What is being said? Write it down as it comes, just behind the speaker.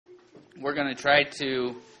we're going to try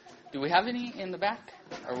to... Do we have any in the back?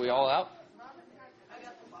 Are we all out?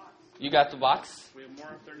 You got the box? We have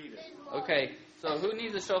more if they're needed. Okay, so who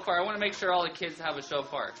needs a shofar? I want to make sure all the kids have a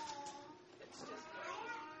shofar.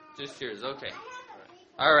 Just yours, okay.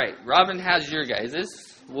 All right, Robin has your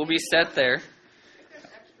guys's. We'll be set there.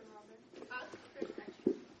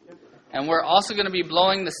 And we're also going to be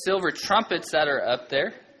blowing the silver trumpets that are up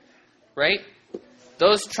there, right?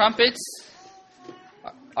 Those trumpets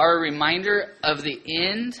are a reminder of the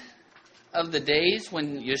end of the days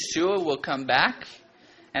when Yeshua will come back.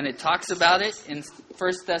 And it talks about it in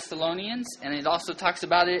 1 Thessalonians, and it also talks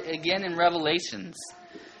about it again in Revelations.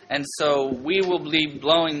 And so we will be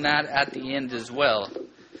blowing that at the end as well.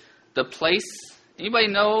 The place, anybody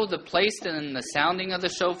know the place and the sounding of the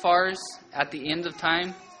shofars at the end of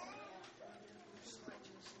time?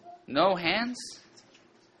 No hands?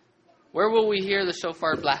 Where will we hear the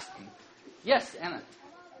shofar blasting? Yes, Anna.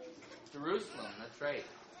 Jerusalem, that's right.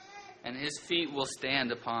 And his feet will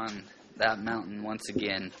stand upon that mountain once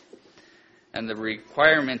again. And the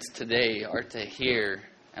requirements today are to hear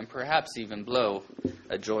and perhaps even blow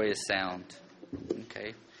a joyous sound.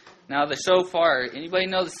 Okay. Now the shofar, anybody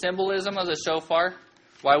know the symbolism of the shofar?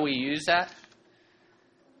 Why we use that?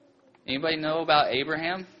 Anybody know about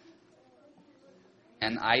Abraham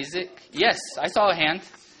and Isaac? Yes, I saw a hand.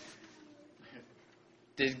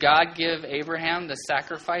 Did God give Abraham the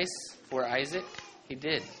sacrifice for Isaac? He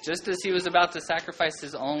did. Just as he was about to sacrifice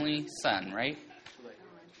his only son, right?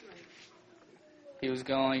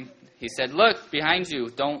 He said, look, behind you,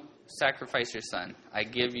 don't sacrifice your son. I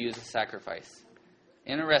give you the sacrifice.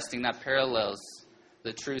 Interesting, that parallels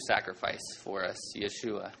the true sacrifice for us,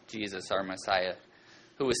 Yeshua, Jesus, our Messiah,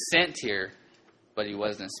 who was sent here, but he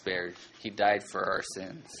wasn't spared. He died for our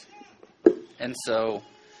sins. And so,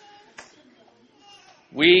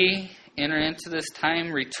 we enter into this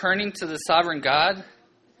time returning to the sovereign God,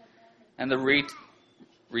 and the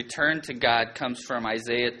return to God comes from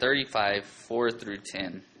Isaiah 35, 4 through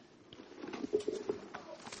 10.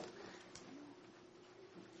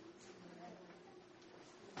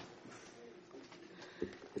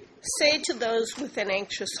 Say to those with an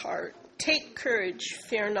anxious heart, take courage,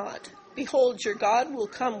 fear not. Behold, your God will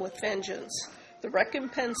come with vengeance. The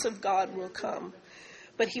recompense of God will come,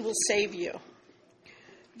 but he will save you.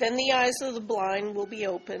 Then the eyes of the blind will be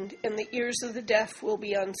opened, and the ears of the deaf will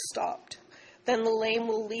be unstopped. Then the lame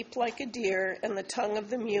will leap like a deer, and the tongue of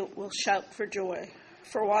the mute will shout for joy.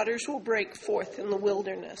 For waters will break forth in the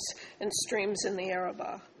wilderness, and streams in the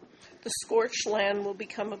Arabah. The scorched land will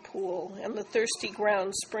become a pool, and the thirsty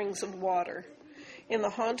ground springs of water. In the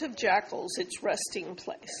haunt of jackals, its resting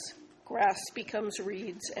place. Grass becomes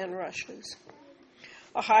reeds and rushes.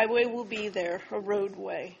 A highway will be there, a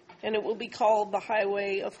roadway, and it will be called the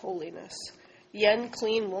highway of holiness. The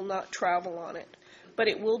unclean will not travel on it, but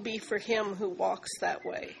it will be for him who walks that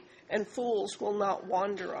way, and fools will not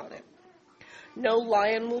wander on it. No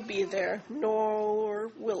lion will be there,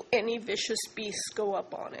 nor will any vicious beast go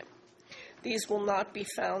up on it. These will not be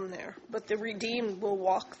found there, but the redeemed will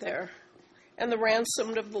walk there. And the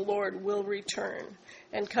ransomed of the Lord will return,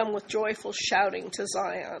 and come with joyful shouting to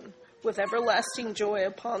Zion, with everlasting joy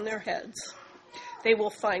upon their heads. They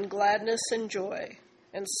will find gladness and joy,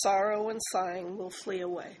 and sorrow and sighing will flee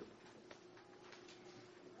away.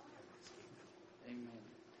 Amen.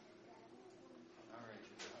 All right.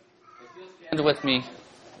 If you'll stand with me,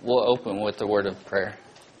 we'll open with the word of prayer.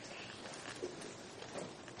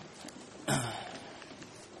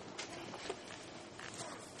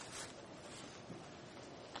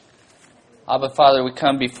 Abba, Father, we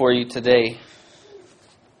come before you today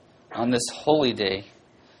on this holy day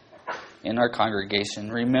in our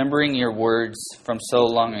congregation, remembering your words from so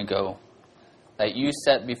long ago that you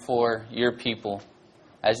set before your people.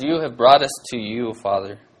 As you have brought us to you,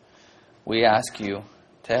 Father, we ask you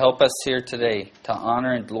to help us here today to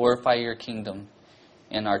honor and glorify your kingdom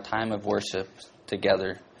in our time of worship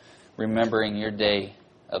together, remembering your day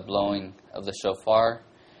of blowing of the shofar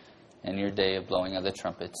and your day of blowing of the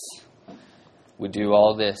trumpets. We do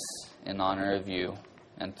all this in honor of you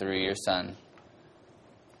and through your Son.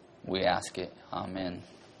 We ask it. Amen.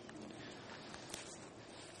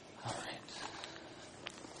 All right.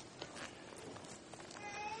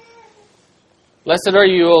 Blessed are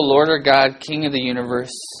you, O Lord our God, King of the universe,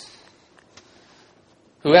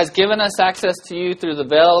 who has given us access to you through the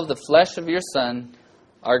veil of the flesh of your Son,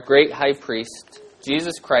 our great high priest,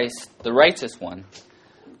 Jesus Christ, the righteous one,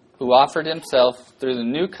 who offered himself through the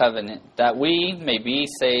new covenant that we may be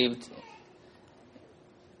saved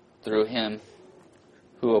through him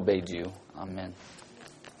who obeyed you. Amen.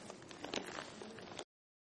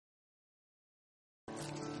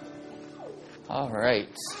 All right.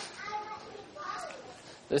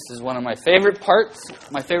 This is one of my favorite parts,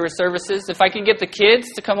 my favorite services. If I can get the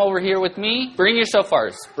kids to come over here with me, bring your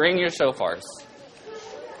shofars. Bring your shofars.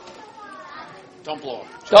 Don't blow them.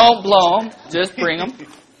 Don't blow them. Just bring them.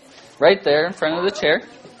 Right there in front of the chair.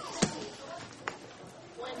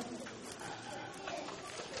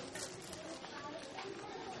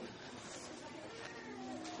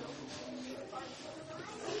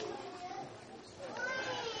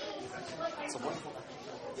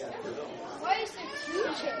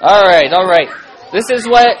 All right. This is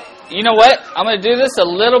you know what? I'm going to do this a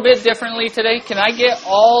little bit differently today. Can I get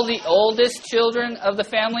all the oldest children of the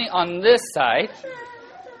family on this side?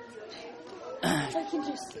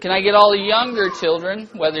 Can I get all the younger children,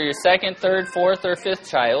 whether you're second, third, fourth, or fifth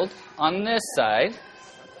child, on this side?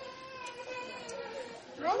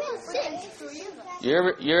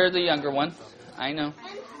 You're the younger one. I know.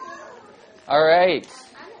 All right.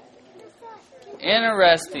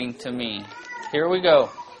 Interesting to me. Here we go.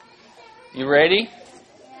 You ready?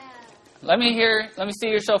 Let me see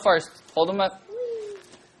your shofars. Hold them up.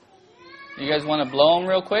 You guys want to blow them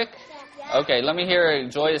real quick? Okay, let me hear a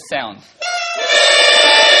joyous sound.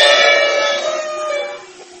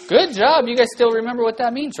 Good job. You guys still remember what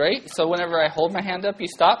that means, right? So whenever I hold my hand up, you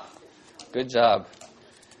stop? Good job.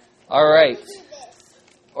 All right.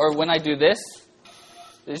 Or when I do this,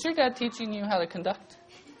 is your dad teaching you how to conduct?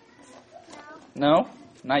 No?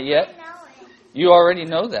 Not yet? You already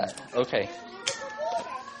know that. Okay.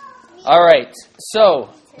 All right. So,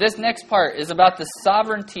 this next part is about the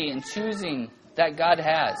sovereignty and choosing that God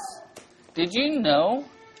has. Did you know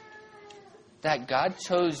that God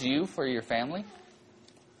chose you for your family?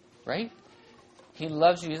 Right? He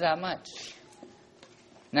loves you that much.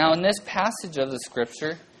 Now, in this passage of the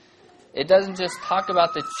Scripture, it doesn't just talk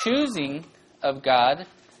about the choosing of God,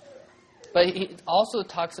 but it also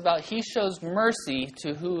talks about He shows mercy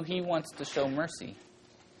to who He wants to show mercy.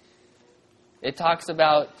 It talks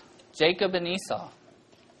about Jacob and Esau.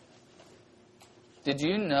 Did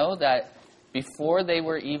you know that before they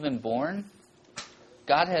were even born,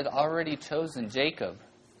 God had already chosen Jacob?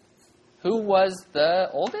 Who was the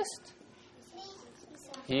oldest?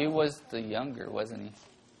 He was the younger, wasn't he?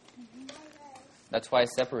 That's why I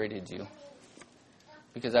separated you.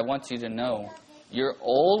 Because I want you to know your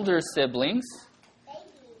older siblings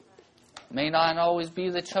may not always be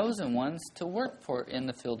the chosen ones to work for in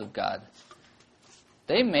the field of God.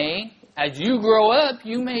 They may, as you grow up,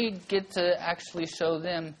 you may get to actually show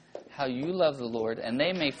them how you love the Lord, and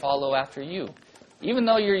they may follow after you. Even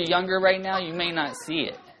though you're younger right now, you may not see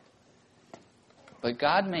it. But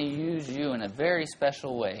God may use you in a very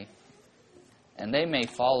special way, and they may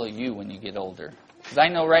follow you when you get older. Because I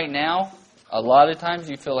know right now, a lot of times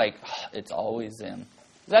you feel like, it's always them.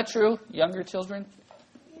 Is that true, younger children?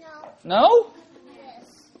 No. No?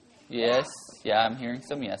 Yes. Yes. Yeah, I'm hearing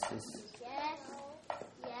some yeses. Yes.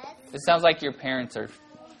 Yes. It sounds like your parents are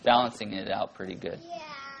balancing it out pretty good. Yeah.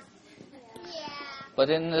 Yeah. But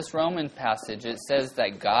in this Roman passage, it says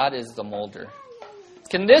that God is the molder.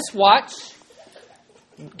 Can this watch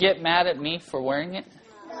get mad at me for wearing it?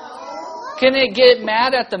 No. Can it get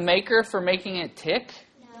mad at the maker for making it tick?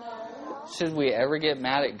 No. Should we ever get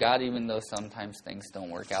mad at God even though sometimes things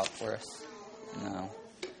don't work out for us? No.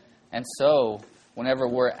 And so, whenever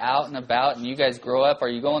we're out and about and you guys grow up, are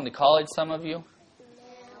you going to college, some of you?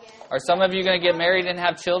 Are some of you going to get married and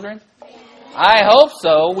have children? I hope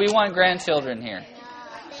so. We want grandchildren here.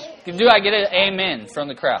 Do I get an amen from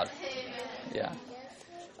the crowd? Yeah.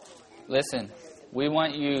 Listen, we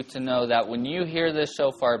want you to know that when you hear this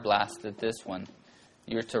shofar blasted, this one,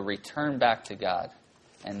 you're to return back to God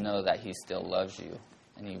and know that He still loves you.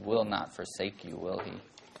 And He will not forsake you, will He?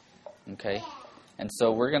 Okay? And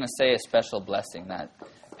so we're going to say a special blessing that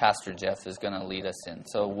Pastor Jeff is going to lead us in.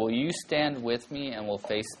 So will you stand with me and we'll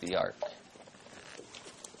face the ark?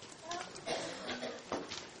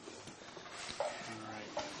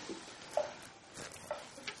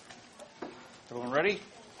 Everyone ready?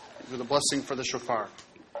 For the blessing for the shofar.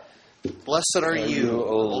 Blessed are you,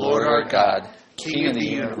 O Lord our God, King of the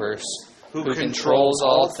universe, who controls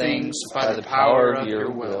all things by the power of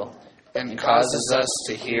your will, and causes us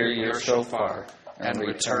to hear your shofar and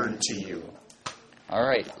return to you. All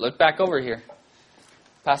right, look back over here.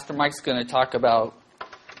 Pastor Mike's going to talk about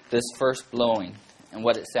this first blowing and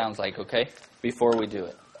what it sounds like, okay? Before we do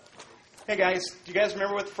it. Hey guys, do you guys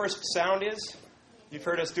remember what the first sound is? You've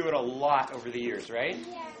heard us do it a lot over the years, right?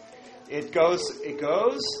 Yeah. It goes,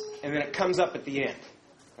 and then it comes up at the end,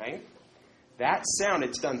 right? That sound,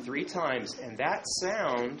 it's done 3 times, and that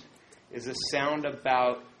sound is a sound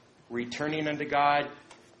about returning unto God,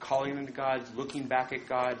 calling into God, looking back at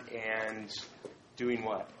God, and doing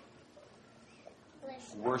what?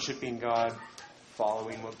 Worshiping God,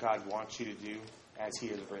 following what God wants you to do as He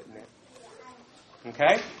has written it.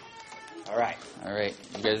 Okay? All right. All right.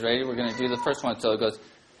 You guys ready? We're going to do the first one. So it goes.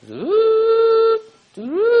 Doo,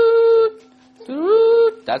 doo,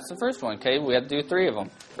 doo. That's the first one. Okay? We have to do 3 of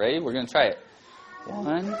them. Ready? We're going to try it.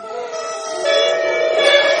 1.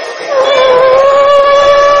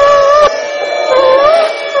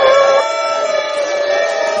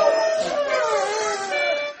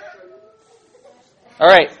 All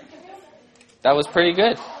right. That was pretty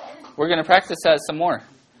good. We're going to practice that some more.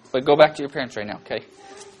 But go back to your parents right now, okay?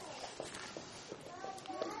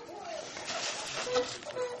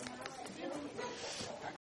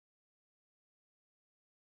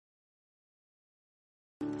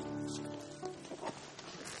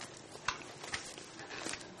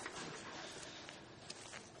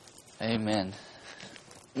 Amen.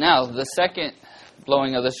 Now, the second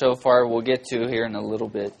blowing of the shofar we'll get to here in a little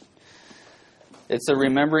bit. It's a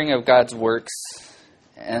remembering of God's works.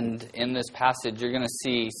 And in this passage, you're going to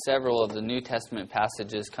see several of the New Testament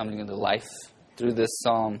passages coming into life through this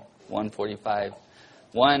Psalm 145.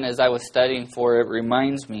 One, as I was studying for it,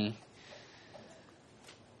 reminds me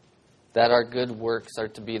that our good works are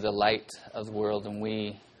to be the light of the world, and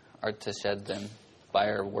we are to shed them by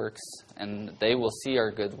our works. And they will see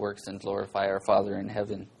our good works and glorify our Father in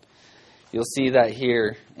heaven. You'll see that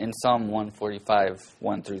here in Psalm 145,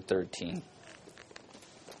 1 through 13.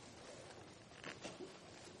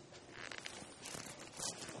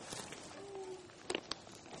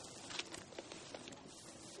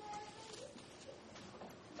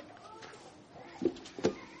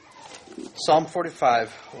 Psalm 45,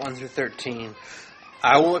 1 through 13.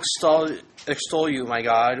 I will extol you, my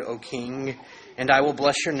God, O King, and I will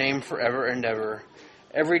bless your name forever and ever.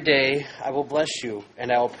 Every day I will bless you,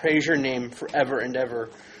 and I will praise your name forever and ever.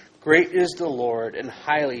 Great is the Lord, and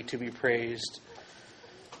highly to be praised,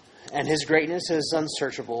 and his greatness is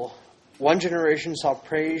unsearchable. One generation shall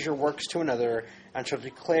praise your works to another, and shall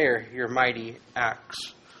declare your mighty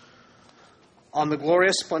acts. On the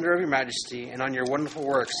glorious splendor of your majesty, and on your wonderful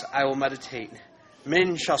works I will meditate.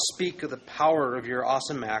 Men shall speak of the power of your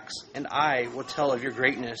awesome acts, and I will tell of your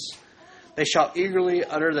greatness. They shall eagerly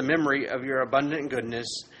utter the memory of your abundant goodness,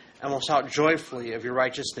 and will shout joyfully of your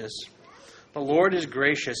righteousness. The Lord is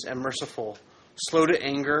gracious and merciful, slow to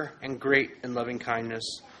anger, and great in loving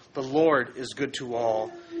kindness. The Lord is good to all,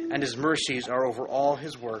 and his mercies are over all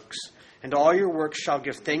his works. And all your works shall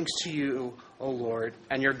give thanks to you, O Lord,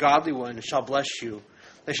 and your godly ones shall bless you.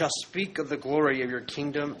 They shall speak of the glory of your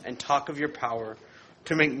kingdom and talk of your power,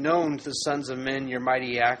 to make known to the sons of men your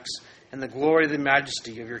mighty acts and the glory of the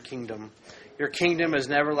majesty of your kingdom. Your kingdom is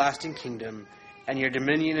an everlasting kingdom, and your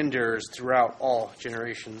dominion endures throughout all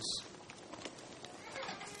generations.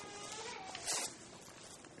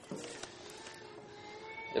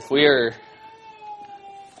 If we are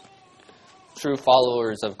true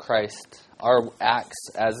followers of Christ, our acts,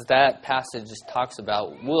 as that passage talks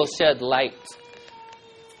about, will shed light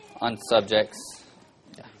on subjects.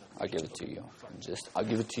 Yeah, I'll give it to you. I'll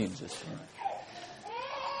give it to you in just a minute.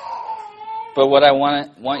 But what I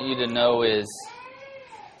want you to know is,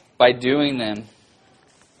 by doing them,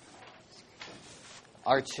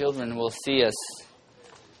 our children will see us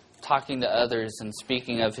talking to others and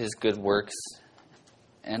speaking of his good works,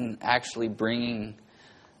 and actually bringing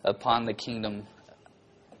upon the kingdom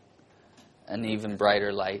an even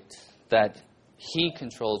brighter light that he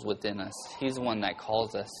controls within us. He's the one that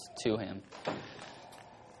calls us to him.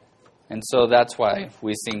 And so that's why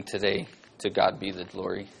we sing today, "To God be the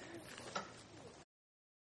glory."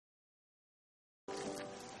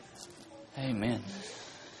 Amen.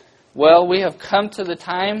 Well, we have come to the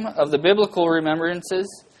time of the biblical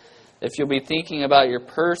remembrances. If you'll be thinking about your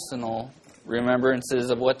personal remembrances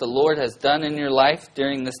of what the Lord has done in your life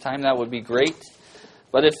during this time, that would be great.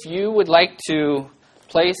 But if you would like to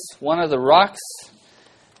place one of the rocks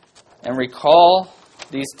and recall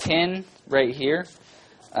these 10 right here,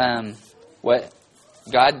 what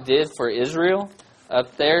God did for Israel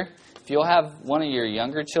up there, if you'll have one of your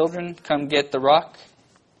younger children come get the rock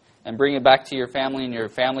and bring it back to your family, and your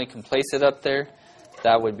family can place it up there,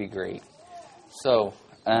 that would be great. So,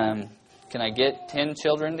 can I get 10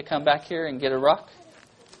 children to come back here and get a rock?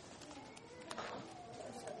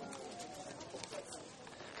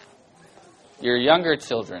 Your younger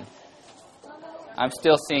children. I'm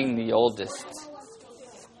still seeing the oldest.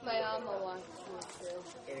 My mama wants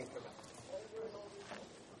to.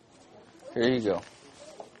 Here you go.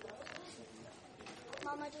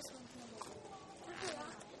 Mama just wants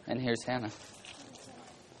to. And here's Hannah.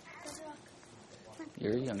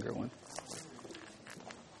 You're a younger one.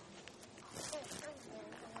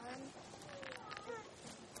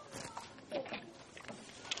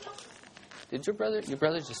 Did your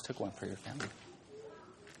brother just took one for your family?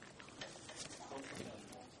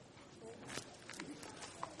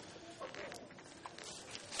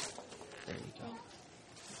 There you go.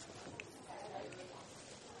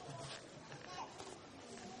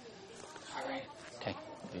 All right. Okay,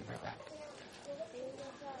 I'll be right back.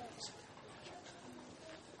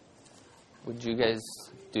 Would you guys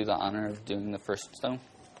do the honor of doing the first stone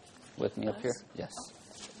with me up here? Yes.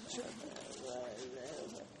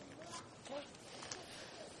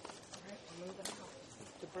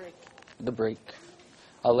 The break.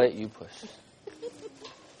 I'll let you push.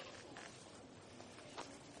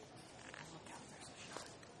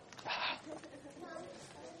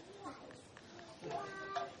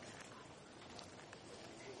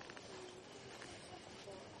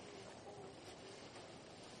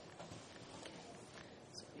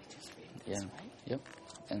 Yeah. Yep.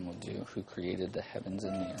 And we'll do who created the heavens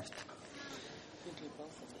and the earth. You do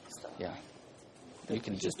both of these, though. Yeah. You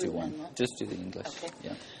can just do one. Just do the English. Okay.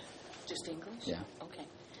 Yeah. Just English? Yeah. Okay.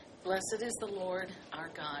 Blessed is the Lord our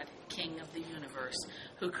God, King of the universe,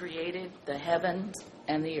 who created the heavens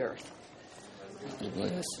and the earth.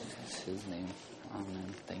 Bless his name.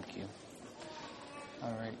 Amen. Thank you.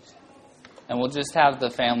 All right. And we'll just have the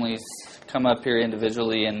families come up here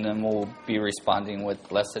individually, and then we'll be responding with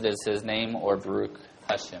blessed is his name or Baruch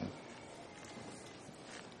Hashem.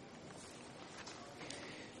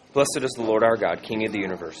 Blessed is the Lord our God, King of the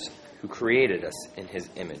universe, who created us in his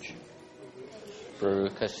image.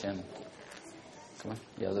 Baruch Hashem. Come on.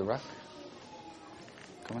 You have the rock?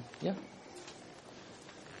 Come on. Yeah.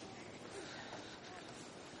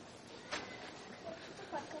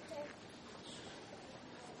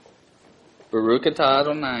 Baruch atah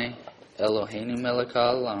Adonai, Eloheinu melech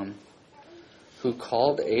haolam, who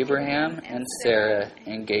called Abraham and Sarah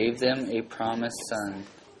and gave them a promised son.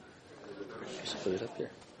 Just put it up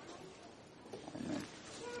here. Amen.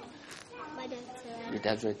 Your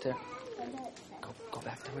dad's right there. Go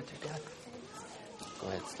back there with your dad. Go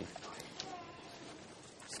ahead, Steve.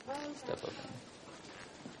 Step up.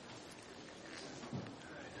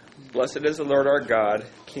 Blessed is the Lord our God,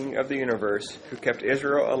 King of the universe, who kept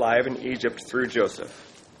Israel alive in Egypt through Joseph.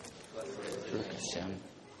 Baruch Hashem.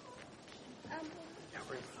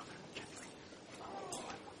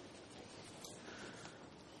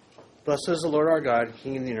 Blessed is the Lord our God,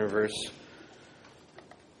 King of the universe,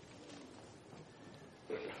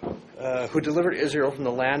 who delivered Israel from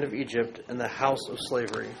the land of Egypt and the house of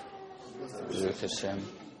slavery. Baruch Hashem.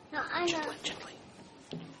 No, I know. Gently.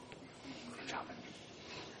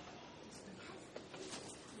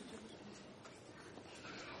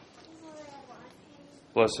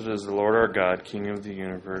 Blessed is the Lord our God, King of the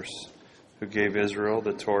universe, who gave Israel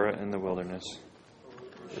the Torah in the wilderness.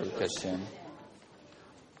 Baruch Hashem.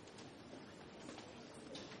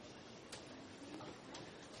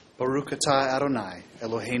 Baruch atah Adonai,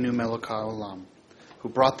 Eloheinu melech haolam, who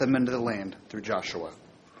brought them into the land through Joshua.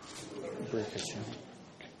 Baruch Hashem.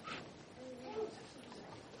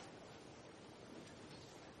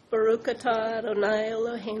 Baruch atah Adonai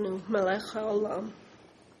Eloheinu melech haolam,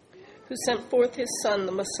 who sent forth his Son,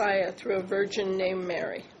 the Messiah, through a virgin named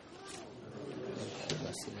Mary.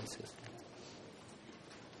 Blessed is his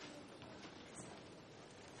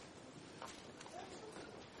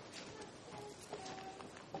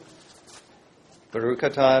Baruch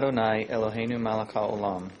atah Adonai Eloheinu melech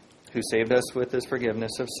haolam, who saved us with his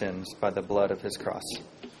forgiveness of sins by the blood of his cross.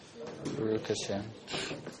 Baruch Hashem.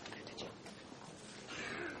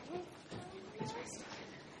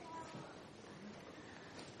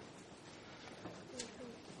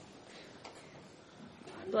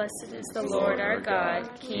 Blessed is the Lord our God,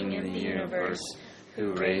 King of the universe,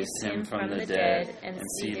 who raised him from the dead and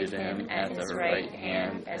seated him at his right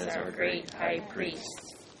hand as our great high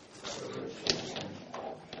priest.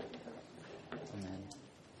 Amen.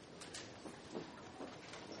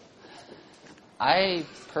 I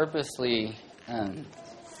purposely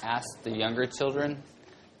asked the younger children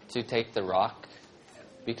to take the rock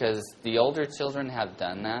because the older children have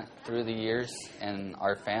done that through the years, and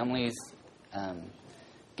our families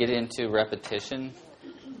get into repetition.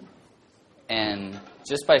 And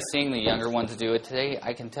just by seeing the younger ones do it today,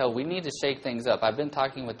 I can tell we need to shake things up. I've been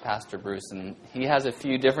talking with Pastor Bruce, and he has a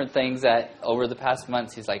few different things that over the past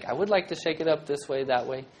months, he's like, I would like to shake it up this way, that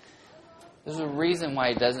way. There's a reason why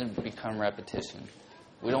it doesn't become repetition.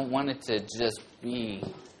 We don't want it to just be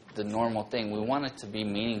the normal thing. We want it to be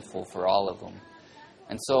meaningful for all of them.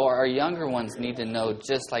 And so our younger ones need to know,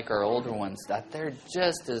 just like our older ones, that they're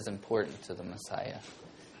just as important to the Messiah.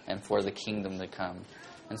 and for the kingdom to come.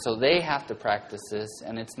 And so they have to practice this,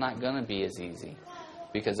 and it's not going to be as easy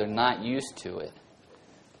because they're not used to it.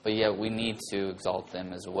 But yet we need to exalt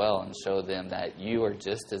them as well and show them that you are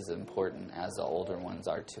just as important as the older ones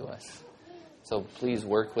are to us. So please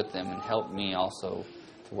work with them and help me also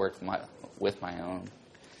to work with my own.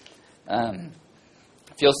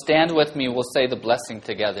 If you'll stand with me, we'll say the blessing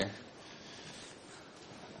together.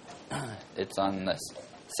 It's on the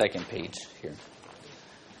second page here.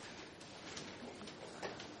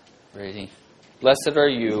 Ready? Blessed are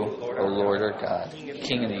you, O Lord our God,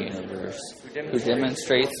 King of the universe, who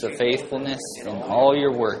demonstrates the faithfulness in all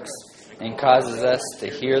your works and causes us to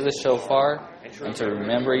hear the shofar and to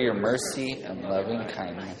remember your mercy and loving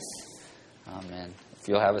kindness. Amen. If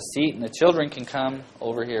you'll have a seat and the children can come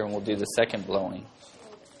over here and we'll do the second blowing.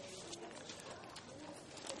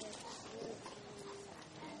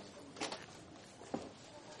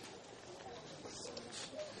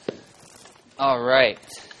 All right.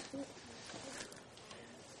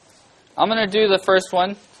 I'm going to do the first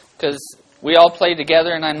one because we all played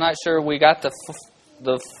together and I'm not sure we got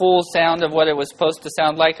the full sound of what it was supposed to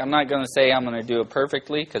sound like. I'm not going to say I'm going to do it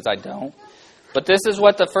perfectly because I don't. But this is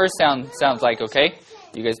what the first sound sounds like, okay?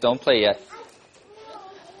 You guys don't play yet.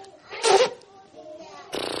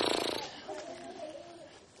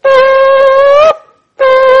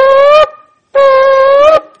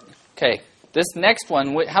 Okay, this next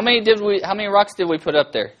one, how many rocks did we put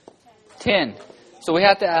up there? 10. So we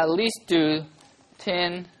have to at least do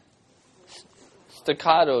 10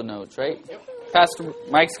 staccato notes, right? Yep. Pastor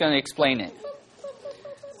Mike's going to explain it.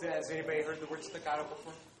 Has anybody heard the word staccato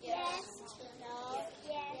before? Yes. No.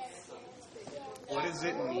 Yes. What does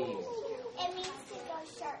it mean? It means to go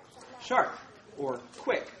sharp. Sharp, or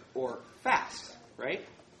quick, or fast, right?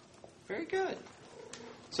 Very good.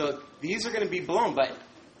 So these are going to be blown, but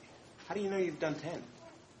how do you know you've done 10?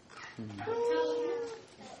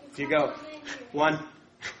 If you go 1,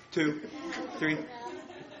 2, 3,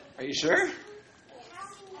 are you sure?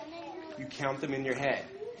 You count them in your head.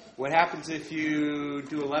 What happens if you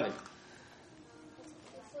do 11?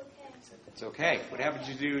 It's okay. What happens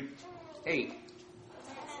if you do 8?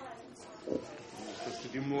 You're supposed to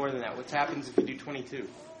do more than that. What happens if you do 22?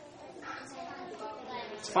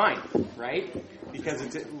 It's fine, right? Because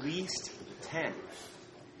it's at least 10.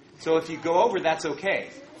 So if you go over, that's okay.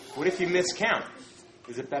 What if you miscount?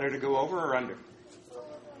 Is it better to go over or under?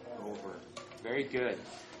 Over. Very good.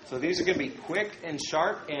 So these are going to be quick and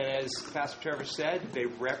sharp, and as Pastor Trevor said, they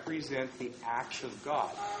represent the acts of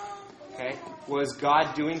God. Okay? Was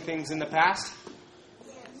God doing things in the past?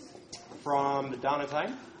 From the dawn of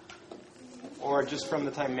time? Or just from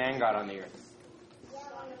the time man got on the earth?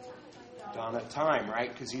 Dawn of time,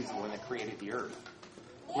 right? Because he's the one that created the earth.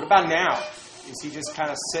 What about now? Is he just kind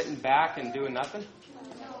of sitting back and doing nothing?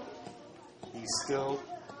 He's still,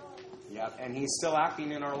 and he's still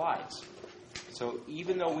acting in our lives. So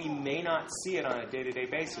even though we may not see it on a day-to-day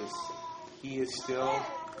basis, he is still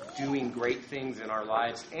doing great things in our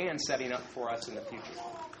lives and setting up for us in the future.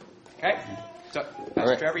 Okay? So,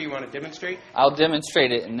 Pastor Trevor, you want to demonstrate? I'll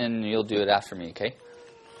demonstrate it, and then you'll do it after me, okay?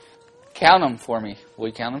 Count them for me. Will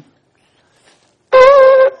you count them?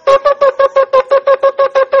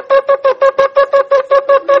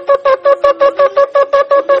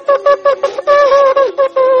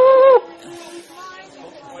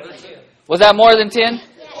 Was that more than 10?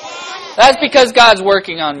 That's because God's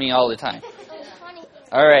working on me all the time.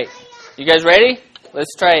 All right. You guys ready?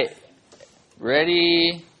 Let's try it.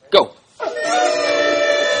 Ready, go.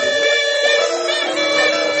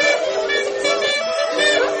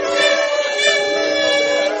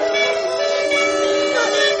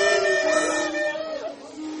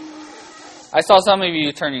 I saw some of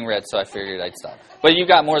you turning red, so I figured I'd stop. But you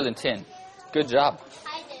got more than 10. Good job.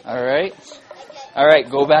 All right. All right,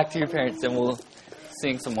 go back to your parents and we'll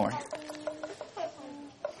sing some more.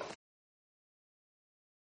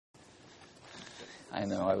 I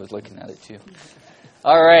know, I was looking at it too.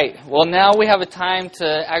 All right, well now we have a time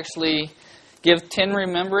to actually give 10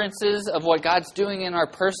 remembrances of what God's doing in our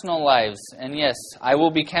personal lives. And yes, I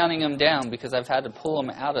will be counting them down because I've had to pull them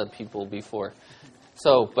out of people before.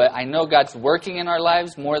 But I know God's working in our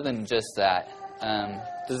lives more than just that.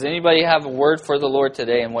 Does anybody have a word for the Lord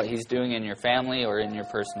today and what He's doing in your family or in your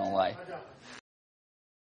personal life?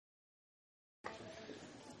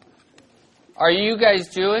 Are you guys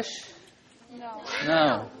Jewish?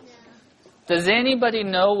 No. Does anybody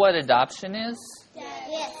know what adoption is?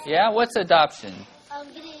 Yes. Yeah? What's adoption?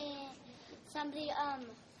 Getting somebody,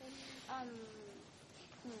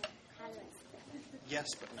 Yes,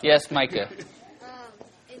 but no. Yes, Micah.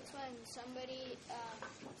 it's when somebody,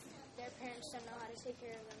 their parents don't know how to take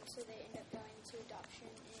care of them, so they end up going to adoption.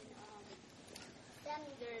 And then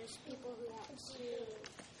there's people who want to,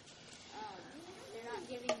 they're not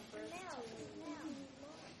giving birth to a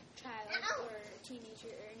child or a teenager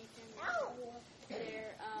or anything.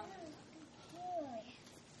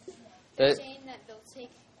 They're saying that they'll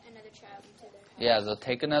take another child into their house. Yeah, they'll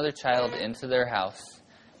take another child into their house,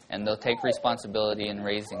 and they'll take responsibility in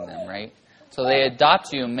raising them, right? So they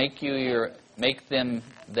adopt you and make them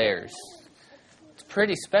theirs. It's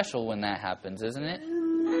pretty special when that happens, isn't it?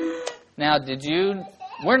 Now,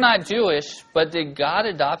 we're not Jewish, but did God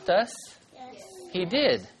adopt us? Yes. He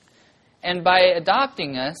did. And by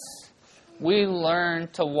adopting us, we learn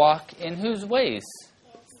to walk in whose ways?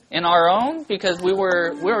 In our own? Because we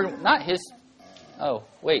were not His... Oh,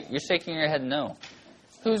 wait, you're shaking your head no.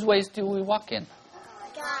 Whose ways do we walk in?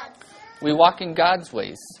 God. We walk in God's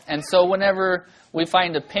ways. And so whenever we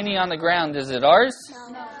find a penny on the ground, is it ours?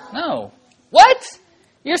 No. What?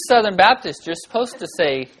 You're Southern Baptist. You're supposed to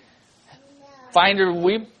say, I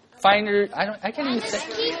can't even say.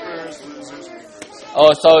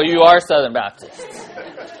 Oh, so you are Southern Baptist.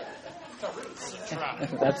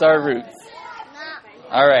 That's our roots.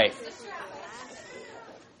 All right.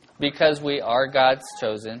 Because we are God's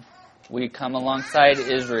chosen, we come alongside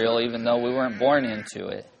Israel even though we weren't born into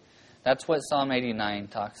it. That's what Psalm 89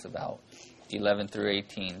 talks about, 11 through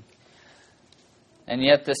 18. And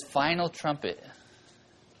yet this final trumpet,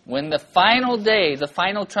 when the final day, the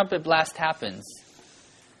final trumpet blast happens,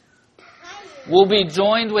 we'll be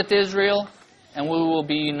joined with Israel and we will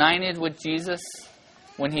be united with Jesus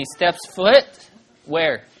when He steps foot,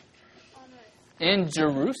 where? In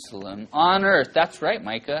Jerusalem, on earth. That's right,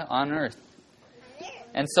 Micah, on earth.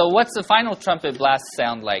 And so what's the final trumpet blast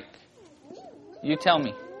sound like? You tell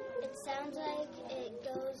me. It sounds like it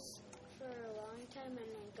goes for a long time and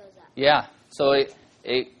then it goes out. Yeah, so it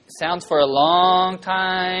sounds for a long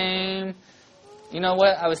time. You know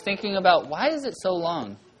what? I was thinking about, why is it so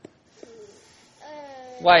long?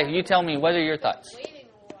 Why? You tell me. What are your thoughts?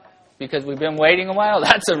 Because we've been waiting a while?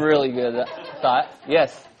 That's a really good thought.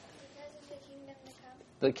 Yes.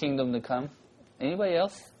 The kingdom to come. Anybody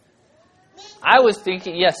else? I was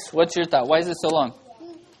thinking, yes, what's your thought? Why is it so long?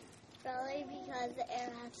 Probably because the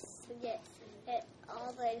air has to get it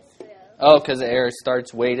all the way through. Oh, because the air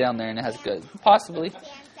starts way down there and it has good. Possibly.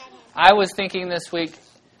 I was thinking this week,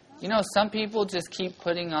 some people just keep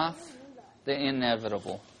putting off the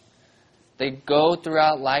inevitable. They go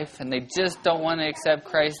throughout life and they just don't want to accept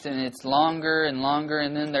Christ, and it's longer and longer,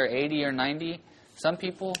 and then they're 80 or 90. Some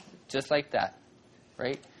people just like that.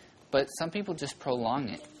 Right? But some people just prolong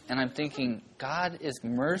it. And I'm thinking, God is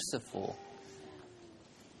merciful.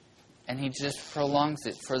 And He just prolongs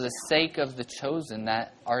it for the sake of the chosen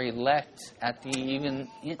that are elect at the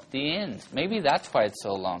end. Maybe that's why it's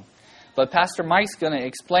so long. But Pastor Mike's going to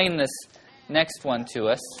explain this next one to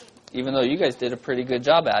us, even though you guys did a pretty good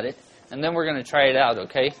job at it. And then we're going to try it out,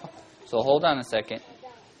 okay? So hold on a second.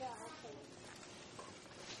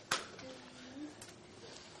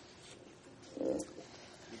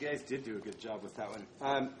 You guys did do a good job with that one.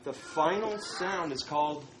 The final sound is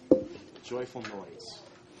called joyful noise.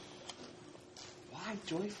 Why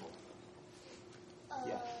joyful?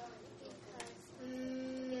 Yeah.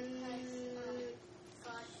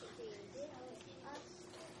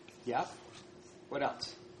 Yeah. What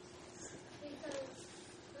else?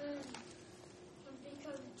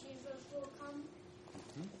 Because Jesus will come.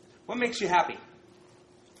 What makes you happy?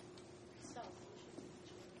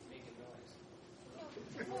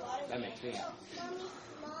 That makes me happy.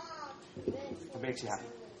 What makes you happy?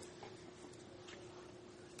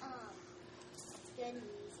 Good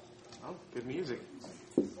music. Oh, good music.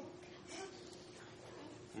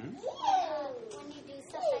 When you do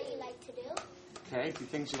stuff that you like to do. Okay, do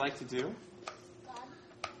things you like to do. God.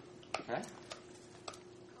 Okay.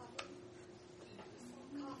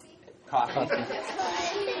 Coffee.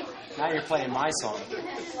 Now you're playing my song.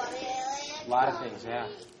 A lot of things, yeah.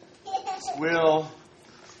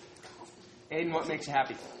 Aiden, what makes you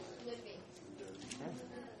happy? Okay.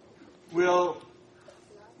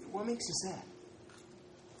 What makes you sad?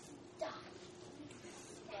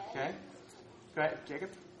 Okay. Go ahead, Jacob.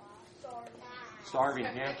 Starving,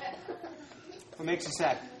 yeah. What makes you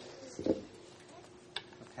sad?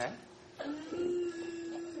 Okay.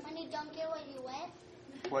 When you don't get what you want.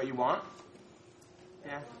 What you want?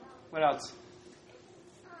 Yeah. What else?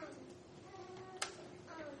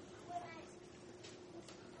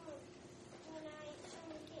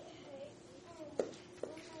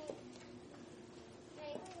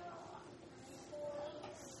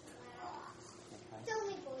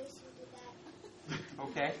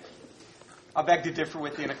 Okay. I'll beg to differ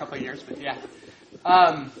with you in a couple of years, but yeah.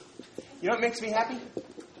 You know what makes me happy?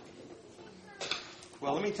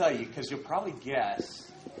 Well, let me tell you, because you'll probably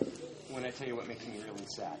guess when I tell you what makes me really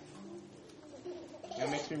sad. You know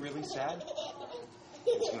what makes me really sad?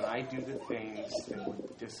 It's when I do the things that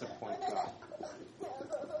would disappoint God.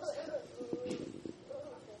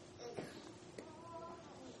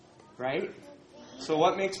 Right? So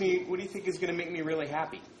what do you think is going to make me really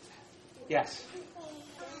happy? Yes?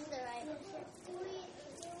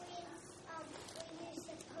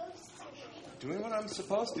 Doing what I'm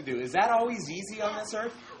supposed to do. Is that always easy on this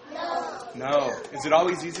earth? No. Is it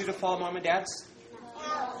always easy to follow Mom and Dad's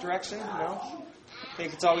direction? No?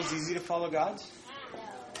 Think it's always easy to follow God's?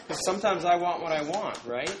 Because sometimes I want what I want,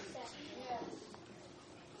 right?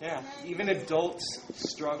 Yeah. Even adults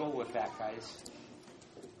struggle with that, guys.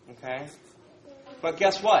 Okay? But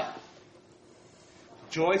guess what?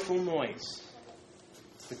 Joyful noise.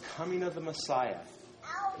 The coming of the Messiah.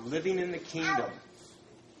 Living in the kingdom.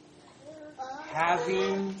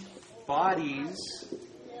 Having bodies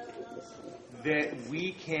that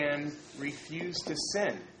we can refuse to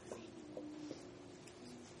sin.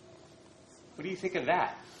 What do you think of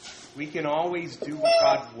that? We can always do what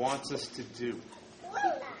God wants us to do.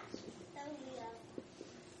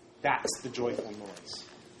 That's the joyful noise.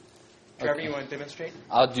 Trevor, you want to demonstrate?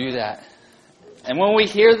 I'll do that. And when we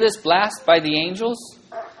hear this blast by the angels,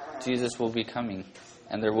 Jesus will be coming,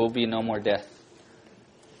 and there will be no more death.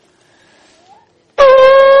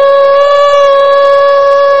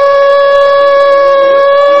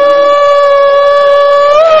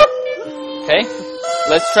 Okay,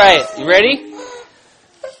 let's try it. You ready?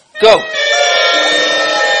 Go!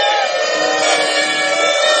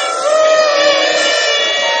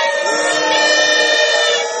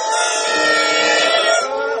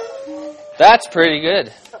 That's pretty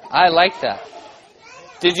good. I like that.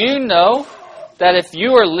 Did you know that if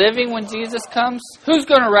you are living when Jesus comes, who's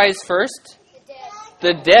going to rise first?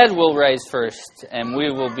 The dead will rise first. And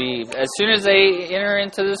we will be, as soon as they enter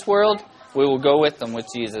into this world, we will go with them with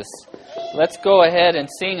Jesus. Let's go ahead and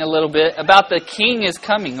sing a little bit about the King is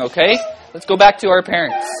coming, okay? Let's go back to our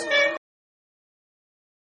parents.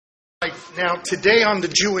 Right, now, today on the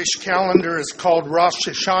Jewish calendar is called Rosh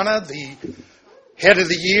Hashanah, the head of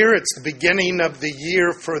the year. It's the beginning of the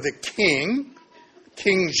year for the king,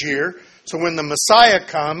 King's year. So when the Messiah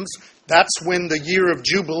comes, that's when the year of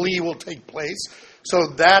Jubilee will take place. So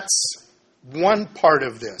that's one part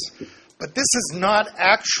of this. But this is not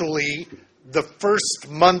actually the first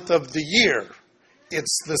month of the year.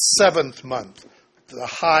 It's the 7th month, the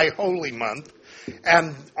High Holy Month.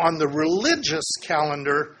 And on the religious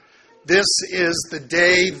calendar, this is the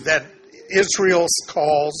day that Israel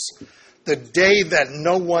calls the day that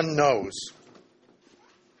no one knows.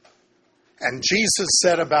 And Jesus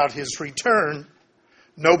said about his return,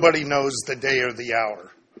 nobody knows the day or the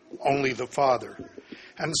hour, only the Father.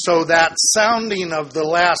 And so that sounding of the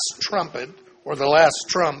last trumpet, or the last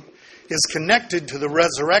trump, is connected to the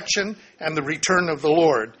resurrection and the return of the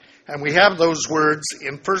Lord. And we have those words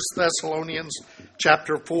in 1 Thessalonians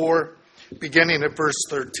chapter 4, beginning at verse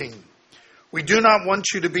 13. We do not want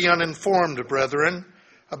you to be uninformed, brethren,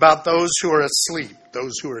 about those who are asleep,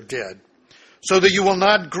 those who are dead, so that you will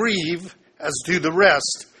not grieve as do the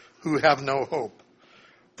rest who have no hope.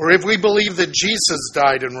 For if we believe that Jesus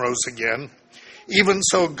died and rose again, even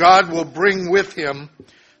so God will bring with him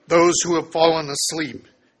those who have fallen asleep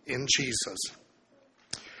in Jesus.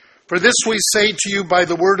 For this we say to you by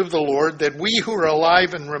the word of the Lord, that we who are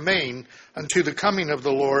alive and remain unto the coming of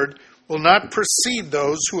the Lord will not precede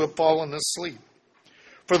those who have fallen asleep.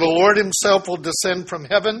 For the Lord himself will descend from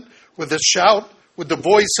heaven with a shout, with the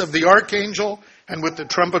voice of the archangel, and with the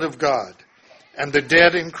trumpet of God. And the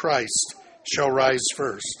dead in Christ shall rise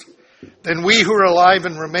first. Then we who are alive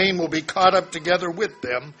and remain will be caught up together with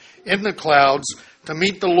them in the clouds to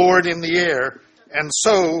meet the Lord in the air, and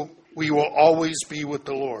so we will always be with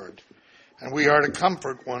the Lord. And we are to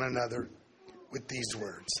comfort one another with these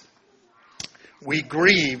words. We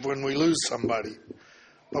grieve when we lose somebody,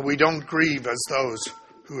 but we don't grieve as those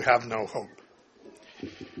who have no hope.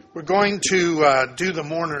 We're going to do the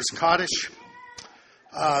Mourner's Kaddish.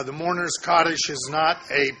 The Mourner's Kaddish is not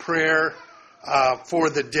a prayer for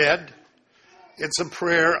the dead. It's a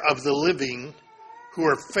prayer of the living who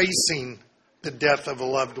are facing the death of a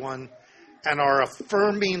loved one and are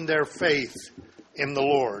affirming their faith in the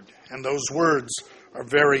Lord. And those words are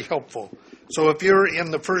very helpful. So if you're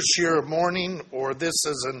in the first year of mourning, or this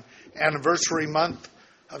is an anniversary month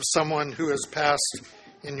of someone who has passed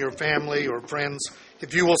in your family or friends,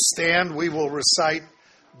 if you will stand, we will recite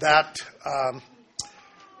that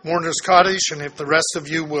Mourner's Cottage, and if the rest of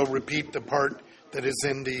you will repeat the part that is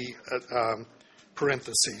in the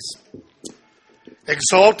parentheses.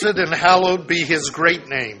 Exalted and hallowed be his great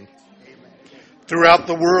name throughout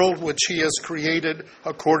the world which he has created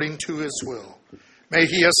according to his will. May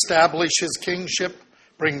he establish his kingship,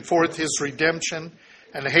 bring forth his redemption,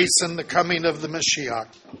 and hasten the coming of the Mashiach.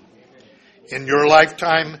 In your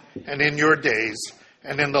lifetime and in your days,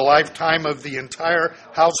 and in the lifetime of the entire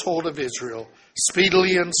household of Israel,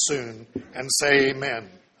 speedily and soon, and say amen.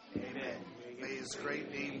 Amen. May his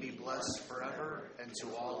great name be blessed forever and to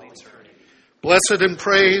all eternity. Blessed and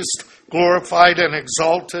praised, glorified and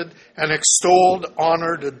exalted, and extolled,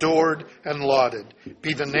 honored, adored, and lauded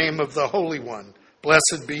be the name of the Holy One.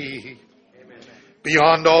 Blessed be he. Amen.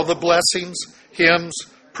 Beyond all the blessings, hymns,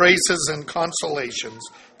 praises, and consolations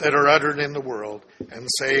that are uttered in the world, and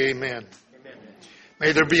say amen. Amen.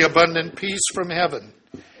 May there be abundant peace from heaven,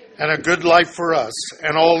 and a good life for us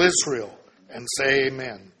and all Israel, and say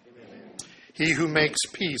amen. Amen. He who makes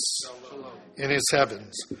peace in his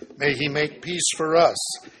heavens, may he make peace for us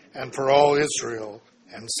and for all Israel,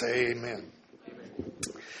 and say amen.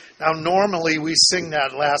 Now, normally we sing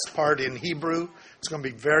that last part in Hebrew. It's going to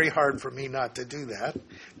be very hard for me not to do that,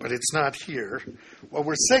 but it's not here. What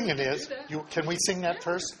we're singing is, can we sing that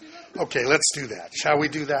first? Okay, let's do that. Shall we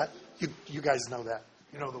do that? You guys know that.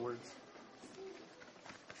 You know the words.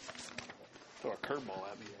 Throw a curveball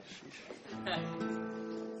at me.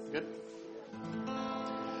 Good.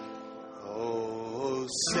 Oh,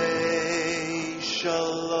 say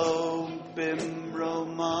shalom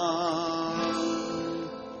bimroman.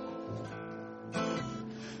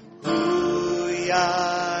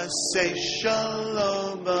 Huya say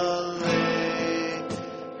shalom aleinu.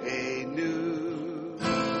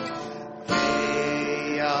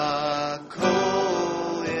 Heya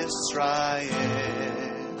kol Israel.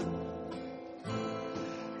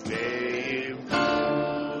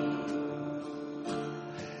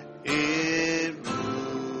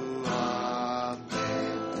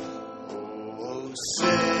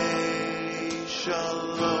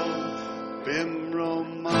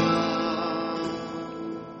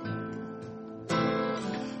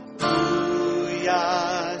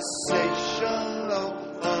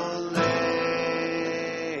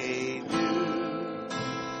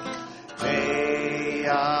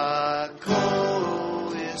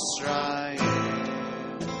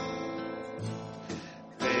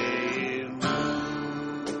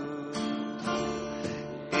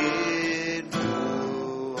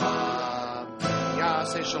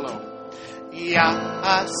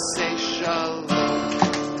 Say shalom.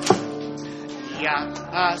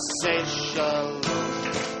 I say shalom.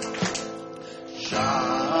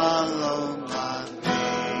 Shalom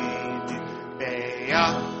aleinu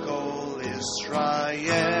be'akol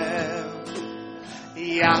Israel.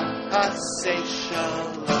 I say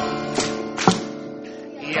shalom.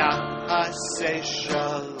 I say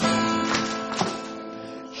shalom.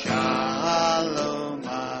 Shalom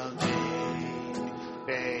aleinu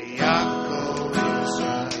be'akol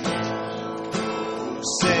Israel.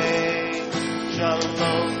 Say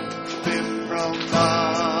shalom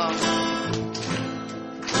bimroman.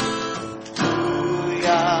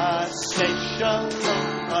 Huya say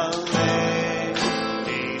shalom aleinu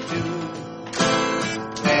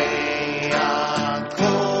be'akol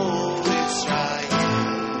Israel.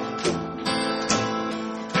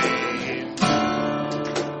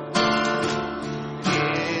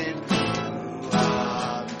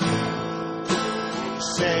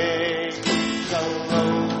 Say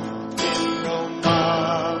shalom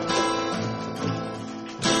bimroman.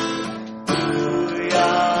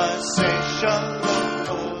 Huya say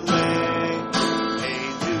shalom aleinu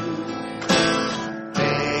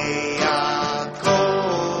be'akol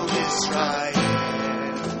Israel.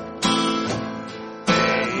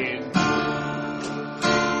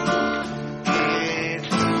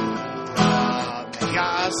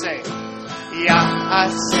 I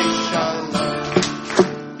say shalom.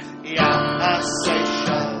 I say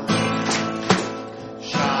shalom.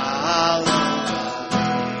 Shalom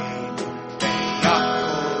aleinu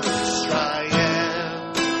be'akol Israel.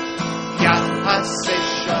 I say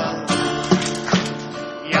shalom.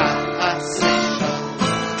 I say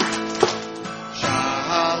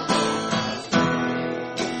shalom.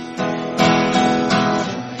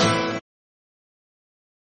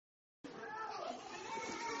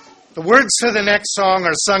 The words to the next song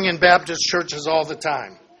are sung in Baptist churches all the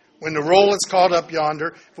time. When the roll is called up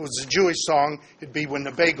yonder, if it was a Jewish song, it'd be when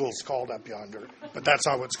the bagel's called up yonder. But that's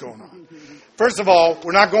how it's going on. First of all,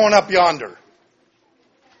 we're not going up yonder.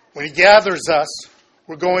 When he gathers us,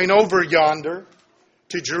 we're going over yonder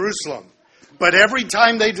to Jerusalem. But every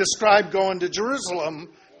time they describe going to Jerusalem,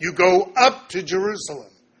 you go up to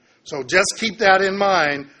Jerusalem. So just keep that in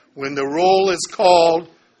mind. When the roll is called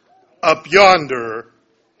up yonder,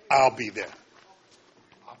 I'll be there.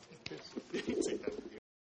 This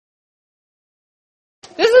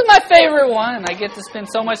is my favorite one. I get to spend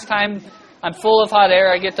so much time. I'm full of hot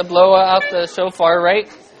air. I get to blow out the shofar, right?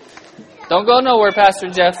 Don't go nowhere, Pastor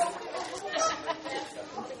Jeff.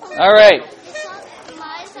 All right.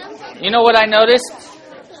 You know what I noticed?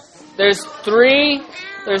 There's three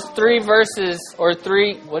verses, or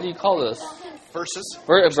three, what do you call those? Verses.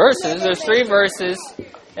 Verses. There's 3 verses,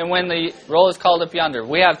 and when the roll is called up yonder,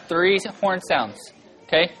 we have 3 horn sounds.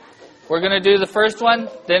 Okay? We're going to do the first one,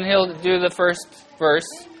 then he'll do the first verse.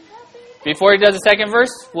 Before he does the second verse,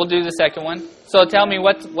 we'll do the second one. So tell me,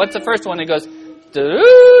 what's the first one? It goes,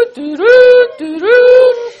 doo-doo, doo-doo,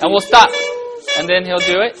 doo-doo, and we'll stop. And then he'll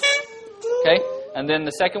do it. Okay? And then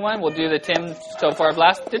the second one, we'll do the Tim shofar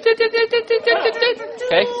blast. Okay?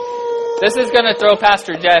 This is going to throw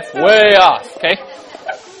Pastor Jeff way off. Okay?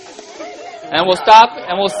 And we'll stop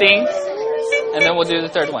and we'll sing. And then we'll do the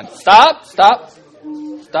third one. Stop, stop,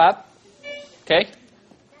 stop. Okay?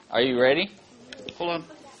 Are you ready? Hold on.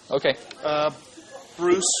 Okay.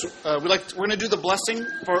 Bruce, we're going to do the blessing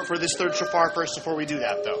for this third shofar first before we do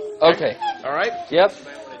that, though. Okay. All right? Yep.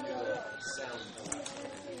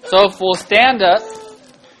 So if we'll stand up,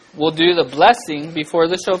 we'll do the blessing before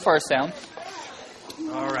the shofar sound.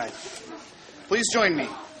 All right. Please join me.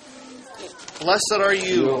 Blessed are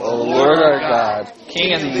you, O Lord our God,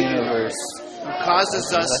 King of the universe, who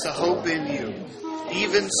causes us to hope in you.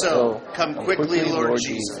 Even so, come quickly, Lord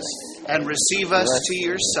Jesus, and receive us to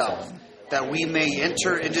yourself, that we may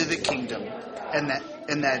enter into the kingdom, and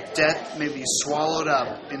that death may be swallowed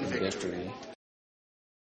up in victory.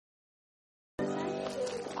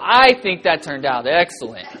 I think that turned out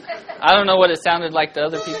excellent. I don't know what it sounded like to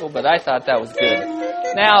other people, but I thought that was good.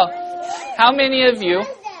 Now, how many of you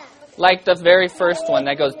like the very first one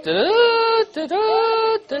that goes da-da,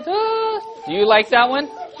 da-da, da-da? Do you like that one?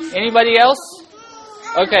 Anybody else?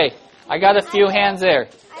 Okay, I got a few hands there.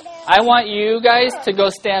 I want you guys to go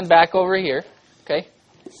stand back over here. Okay?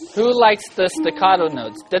 Who likes the staccato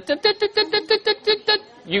notes?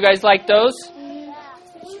 You guys like those?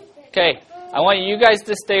 Okay. I want you guys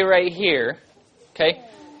to stay right here. Okay?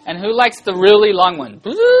 And who likes the really long one?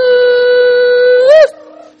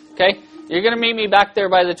 Okay? You're going to meet me back there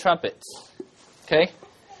by the trumpets. Okay?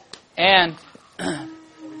 And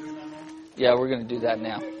yeah, we're going to do that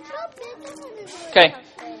now. Okay.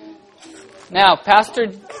 Now,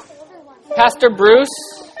 Pastor Bruce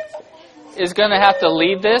is going to have to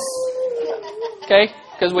lead this. Okay?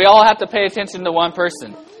 Because we all have to pay attention to one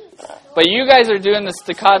person. But you guys are doing the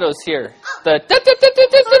staccatos here. The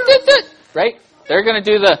right? They're going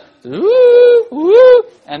to do the woo, woo,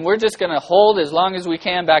 and we're just going to hold as long as we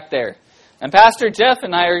can back there. And Pastor Jeff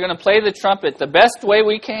and I are going to play the trumpet the best way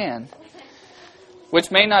we can,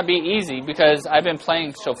 which may not be easy because I've been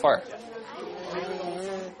playing shofar.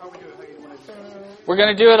 We're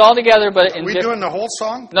going to do it all together, but in Are we doing the whole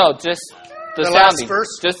song? No, just the sounding. Last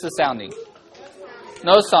verse? Just the sounding.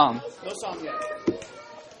 No song. No song yet.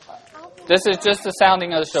 This is just the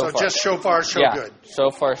sounding of the shofar. So just shofar, show yeah, good.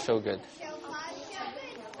 Shofar, show good.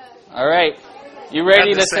 All right. You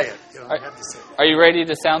ready to say it? You don't have to say it. Are you ready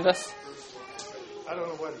to sound us? I don't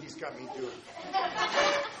know what he's got me doing.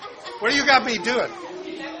 What do you got me doing?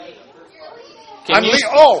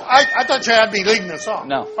 I thought you had me leading the song.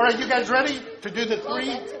 No. All right, you guys ready to do the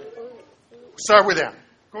 3? Start with them.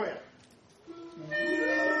 Go ahead.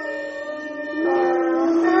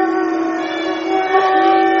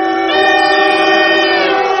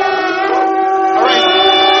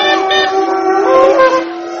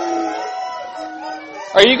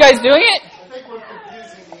 Are you guys doing it? I think we're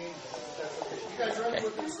confusing the angels. You guys ready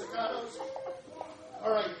with the staccatos?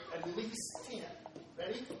 All right, at least 10.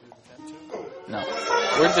 Ready? Go. No.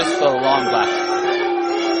 We're just the long blast.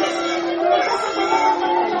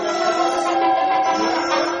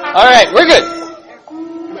 All right, we're good.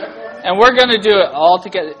 And we're going to do it all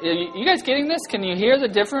together. You guys getting this? Can you hear the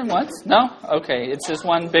different ones? No? Okay, it's just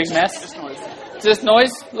one big mess. Just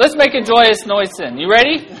noise? Let's make a joyous noise then. You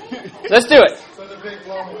ready? Let's do it. Big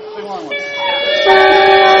long one.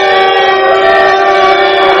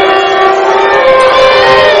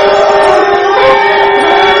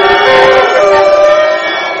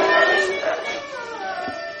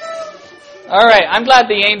 All right, I'm glad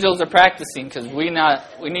the angels are practicing because we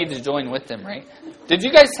need to join with them, right? Did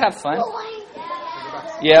you guys have fun?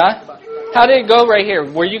 Yeah? How did it go right here?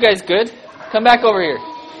 Were you guys good? Come back over here.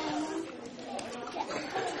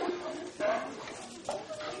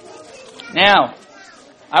 Now,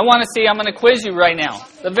 I want to see, I'm going to quiz you right now.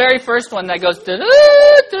 The very first one that goes,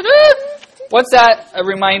 what's that a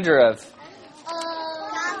reminder of?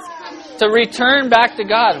 To return back to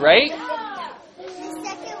God, right?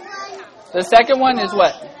 The second one is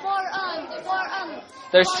what?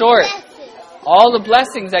 They're short. All the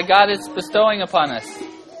blessings that God is bestowing upon us.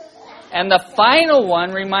 And the final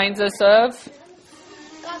one reminds us of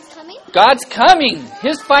God's coming.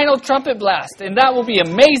 His final trumpet blast. And that will be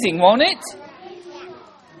amazing, won't it?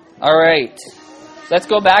 All right. Let's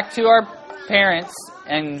go back to our parents.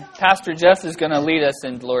 And Pastor Jeff is going to lead us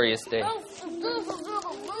in Glorious Day.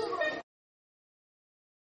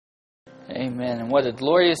 Amen. And what a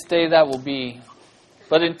glorious day that will be.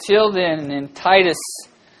 But until then, in Titus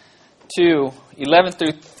 2, 11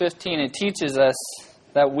 through 15, it teaches us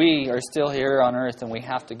that we are still here on earth and we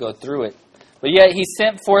have to go through it. But yet He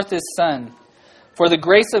sent forth His Son. For the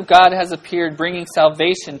grace of God has appeared, bringing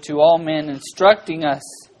salvation to all men, instructing us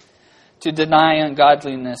to deny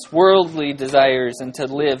ungodliness, worldly desires, and to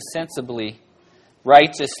live sensibly,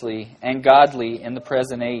 righteously, and godly in the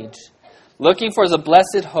present age, looking for the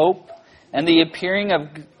blessed hope and the appearing of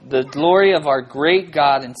the glory of our great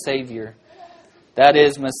God and Savior, that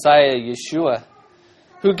is Messiah Yeshua,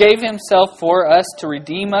 who gave Himself for us to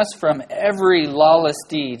redeem us from every lawless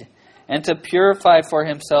deed and to purify for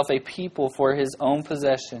Himself a people for His own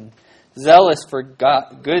possession, zealous for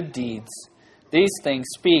good deeds. These things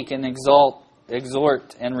speak and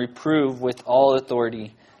exhort and reprove with all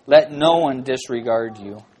authority. Let no one disregard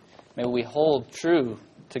you. May we hold true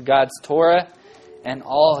to God's Torah and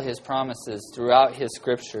all His promises throughout His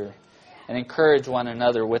Scripture, and encourage one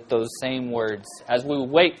another with those same words as we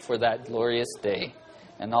wait for that glorious day.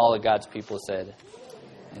 And all of God's people said,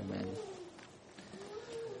 Amen.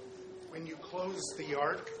 When you close the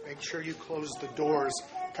ark, make sure you close the doors,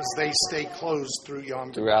 because they stay closed through Yom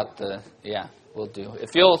Kippur. Throughout we'll do.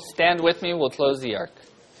 If you'll stand with me, we'll close the ark.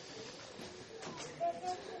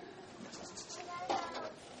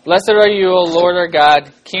 Blessed are you, O Lord our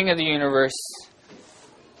God, King of the universe.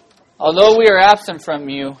 Although we are absent from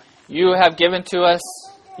you, you have given to us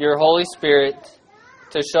your Holy Spirit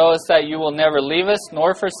to show us that you will never leave us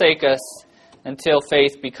nor forsake us until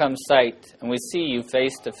faith becomes sight and we see you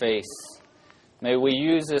face to face. May we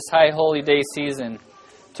use this high holy day season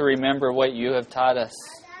to remember what you have taught us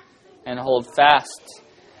and hold fast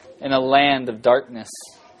in a land of darkness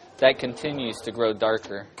that continues to grow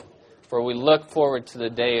darker. For we look forward to the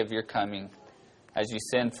day of your coming as you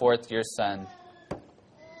send forth your Son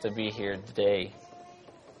to be here today.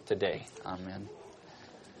 Amen.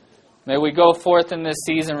 May we go forth in this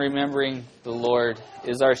season remembering the Lord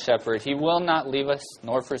is our shepherd. He will not leave us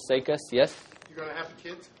nor forsake us. Yes? You're going to have the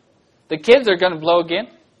kids? The kids are going to blow again?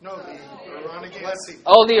 No, the Aaronic blessing.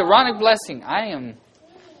 Oh, the Aaronic blessing.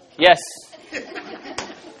 Yes.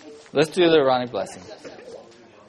 Let's do the Aaronic blessing.